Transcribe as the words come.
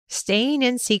Staying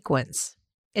in sequence.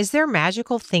 Is there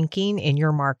magical thinking in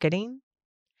your marketing?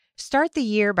 Start the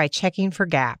year by checking for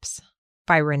gaps.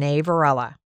 By Renee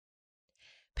Varela.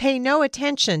 Pay no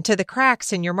attention to the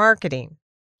cracks in your marketing.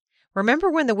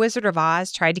 Remember when the Wizard of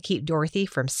Oz tried to keep Dorothy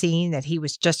from seeing that he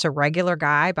was just a regular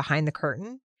guy behind the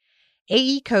curtain?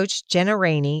 AE coach Jenna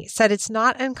Rainey said it's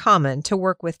not uncommon to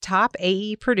work with top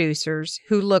AE producers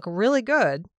who look really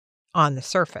good on the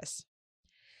surface.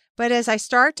 But as I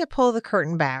start to pull the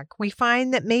curtain back, we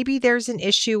find that maybe there's an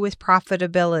issue with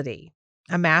profitability,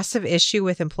 a massive issue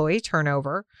with employee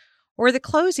turnover, or the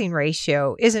closing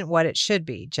ratio isn't what it should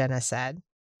be, Jenna said.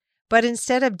 But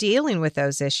instead of dealing with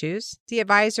those issues, the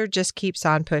advisor just keeps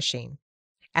on pushing.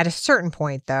 At a certain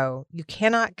point, though, you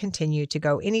cannot continue to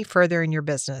go any further in your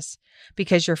business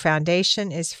because your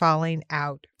foundation is falling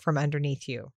out from underneath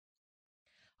you.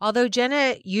 Although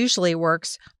Jenna usually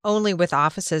works only with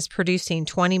offices producing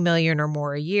 $20 million or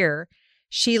more a year,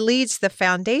 she leads the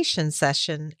foundation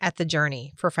session at The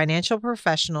Journey for financial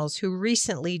professionals who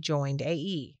recently joined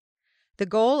AE. The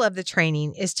goal of the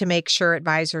training is to make sure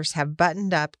advisors have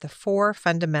buttoned up the 4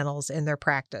 fundamentals in their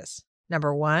practice.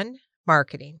 Number 1,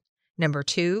 marketing. Number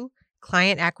 2,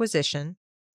 client acquisition.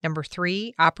 Number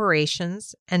 3,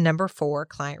 operations. And number 4,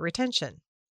 client retention.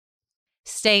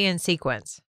 Stay in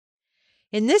sequence.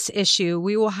 In this issue,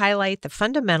 we will highlight the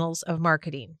fundamentals of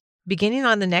marketing. Beginning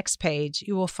on the next page,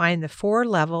 you will find the 4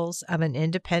 levels of an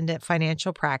independent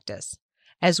financial practice,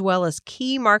 as well as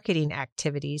key marketing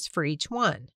activities for each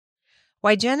one.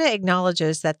 While Jenna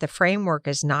acknowledges that the framework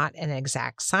is not an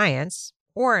exact science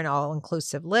or an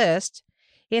all-inclusive list,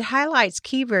 it highlights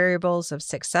key variables of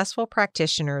successful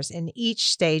practitioners in each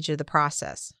stage of the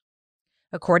process.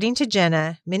 According to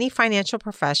Jenna, many financial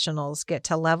professionals get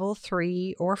to level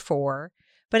 3 or 4,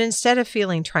 but instead of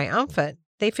feeling triumphant,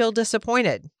 they feel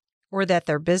disappointed or that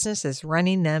their business is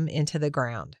running them into the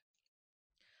ground.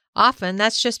 Often,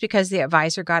 that's just because the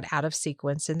advisor got out of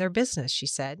sequence in their business, she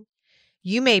said.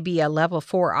 You may be a level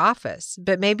 4 office,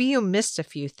 but maybe you missed a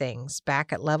few things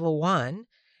back at level 1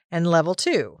 and level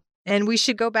 2, and we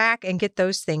should go back and get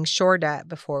those things shored up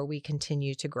before we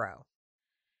continue to grow.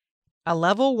 A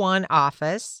level 1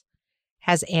 office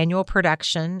has annual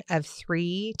production of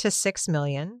 $3 to $6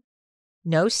 million,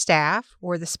 no staff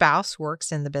or the spouse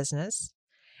works in the business,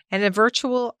 and a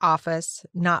virtual office,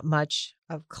 not much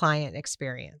of client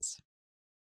experience.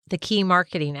 The key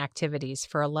marketing activities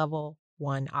for a level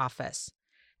 1 office.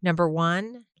 Number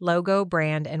 1, logo,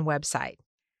 brand, and website.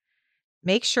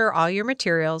 Make sure all your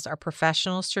materials are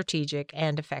professional, strategic,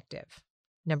 and effective.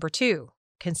 Number 2,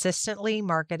 consistently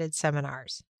marketed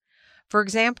seminars. For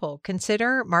example,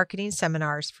 consider marketing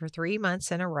seminars for 3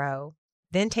 months in a row,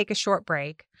 then take a short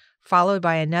break, followed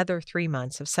by another 3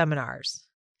 months of seminars.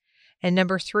 And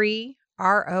number 3,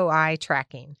 ROI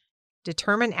tracking.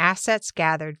 Determine assets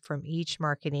gathered from each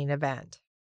marketing event.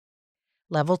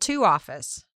 Level 2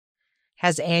 office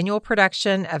has annual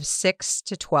production of $6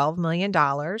 to $12 million,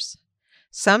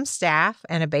 some staff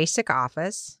and a basic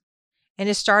office, and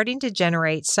is starting to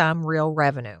generate some real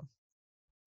revenue.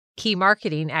 Key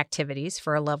marketing activities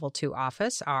for a level 2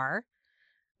 office are,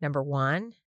 number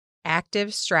 1,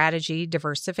 active strategy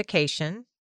diversification,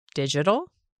 digital,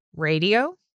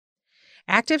 radio.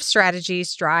 Active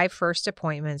strategies drive first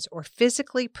appointments or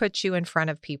physically put you in front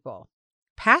of people.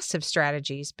 Passive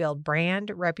strategies build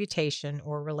brand, reputation,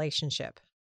 or relationship.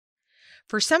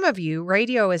 For some of you,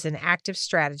 radio is an active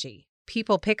strategy.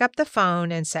 People pick up the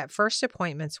phone and set first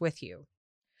appointments with you.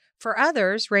 For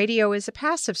others, radio is a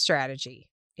passive strategy.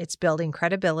 It's building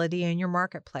credibility in your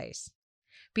marketplace.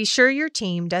 Be sure your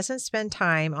team doesn't spend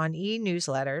time on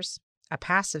e-newsletters, a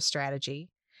passive strategy,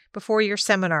 before your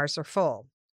seminars are full.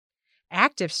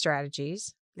 Active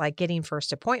strategies, like getting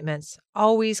first appointments,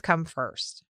 always come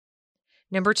first.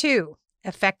 Number 2,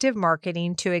 effective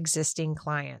marketing to existing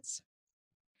clients.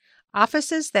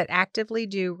 Offices that actively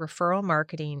do referral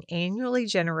marketing annually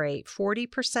generate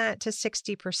 40% to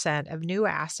 60% of new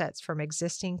assets from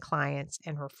existing clients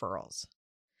and referrals.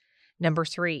 Number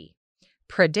 3,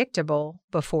 predictable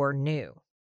before new.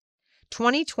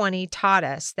 2020 taught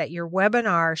us that your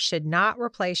webinar should not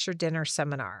replace your dinner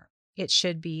seminar. It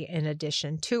should be in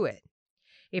addition to it.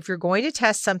 If you're going to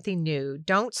test something new,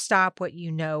 don't stop what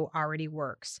you know already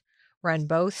works. Run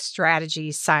both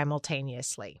strategies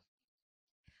simultaneously.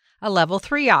 A level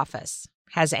 3 office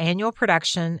has annual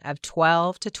production of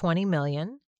 $12 to $20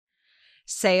 million.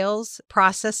 Sales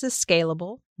process is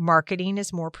scalable. Marketing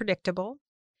is more predictable.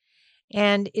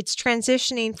 And it's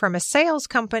transitioning from a sales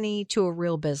company to a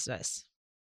real business.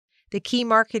 The key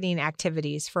marketing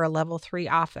activities for a level 3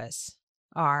 office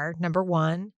are, number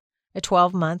 1, a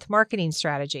 12-month marketing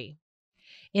strategy.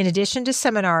 In addition to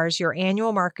seminars, your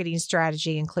annual marketing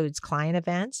strategy includes client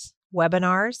events,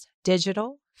 webinars,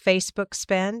 digital, Facebook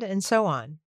spend, and so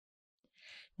on.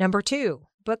 Number 2,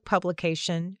 book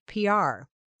publication, PR.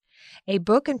 A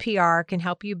book and PR can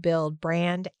help you build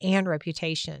brand and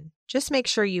reputation. Just make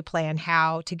sure you plan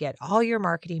how to get all your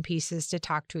marketing pieces to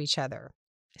talk to each other.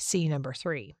 See number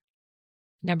 3.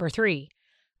 Number 3,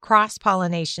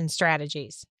 cross-pollination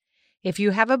strategies. If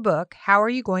you have a book, how are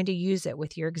you going to use it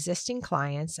with your existing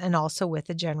clients and also with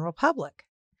the general public?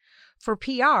 For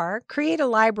PR, create a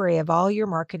library of all your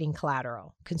marketing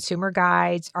collateral, consumer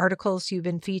guides, articles you've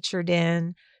been featured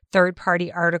in,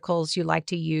 third-party articles you like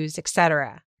to use,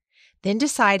 etc. Then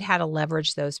decide how to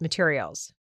leverage those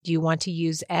materials. Do you want to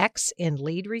use X in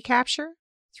lead recapture,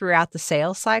 throughout the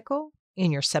sales cycle,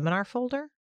 in your seminar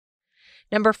folder?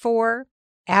 Number 4,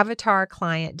 avatar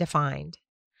client defined.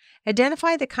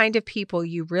 Identify the kind of people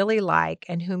you really like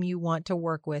and whom you want to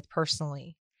work with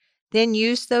personally. Then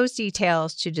use those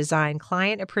details to design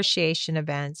client appreciation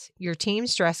events, your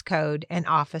team's dress code, and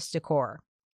office decor.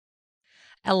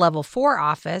 A Level 4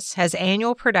 office has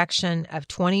annual production of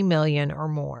 $20 million or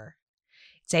more.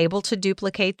 It's able to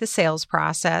duplicate the sales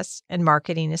process, and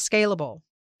marketing is scalable.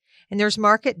 And there's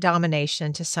market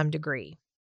domination to some degree.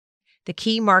 The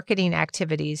key marketing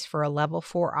activities for a Level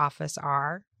 4 office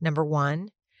are, number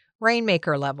 1,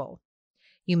 Rainmaker level.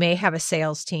 You may have a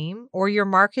sales team, or your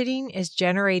marketing is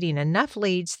generating enough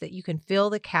leads that you can fill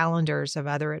the calendars of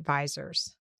other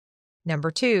advisors.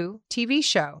 Number 2, TV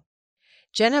show.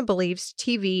 Jenna believes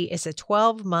TV is a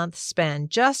 12-month spend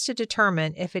just to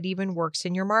determine if it even works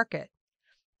in your market.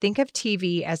 Think of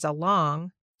TV as a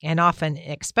long, and often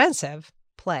expensive,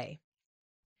 play.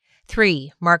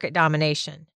 3, market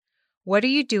domination. What are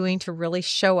you doing to really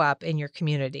show up in your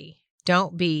community?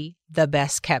 Don't be the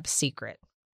best-kept secret.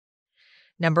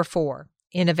 Number 4,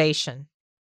 innovation.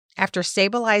 After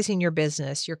stabilizing your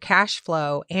business, your cash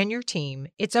flow, and your team,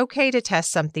 it's okay to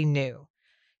test something new.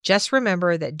 Just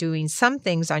remember that doing some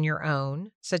things on your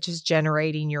own, such as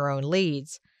generating your own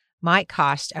leads, might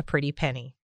cost a pretty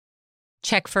penny.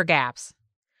 Check for gaps.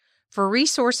 For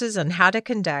resources on how to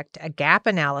conduct a gap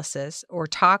analysis or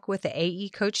talk with the AE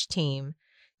Coach team,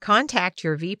 contact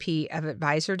your VP of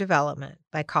Advisor Development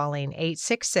by calling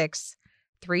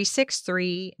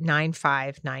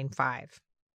 866-363-9595.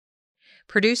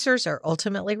 Producers are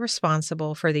ultimately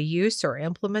responsible for the use or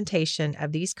implementation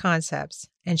of these concepts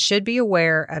and should be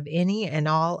aware of any and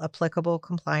all applicable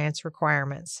compliance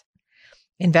requirements.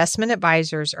 Investment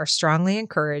advisors are strongly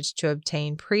encouraged to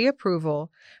obtain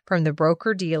pre-approval from the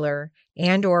broker-dealer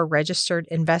and/or registered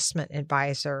investment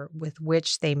advisor with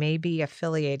which they may be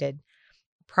affiliated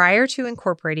prior to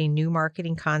incorporating new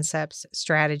marketing concepts,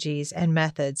 strategies, and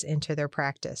methods into their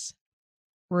practice.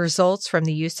 Results from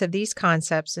the use of these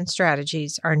concepts and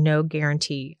strategies are no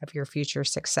guarantee of your future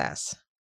success.